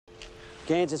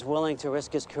Gaines is willing to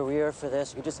risk his career for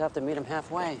this. You just have to meet him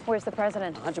halfway. Where's the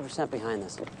president? 100% behind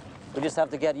this. We just have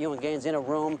to get you and Gaines in a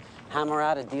room, hammer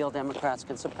out a deal Democrats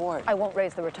can support. I won't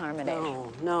raise the retirement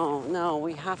age. No.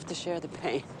 We have to share the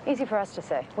pain. Easy for us to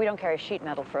say. We don't carry sheet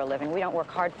metal for a living. We don't work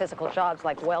hard physical jobs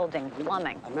like welding,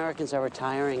 plumbing. Americans are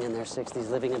retiring in their 60s,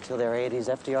 living until their 80s.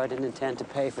 FDR didn't intend to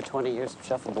pay for 20 years of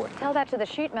shuffleboard. Tell that to the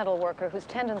sheet metal worker whose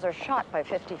tendons are shot by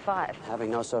 55.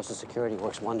 Having no Social Security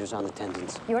works wonders on the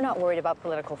tendons. You're not worried about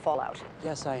political fallout.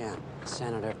 Yes, I am,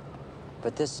 Senator.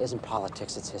 But this isn't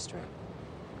politics, it's history.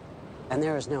 And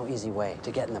there is no easy way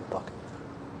to get in the book.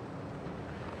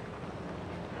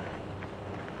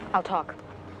 I'll talk.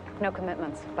 No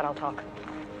commitments, but I'll talk.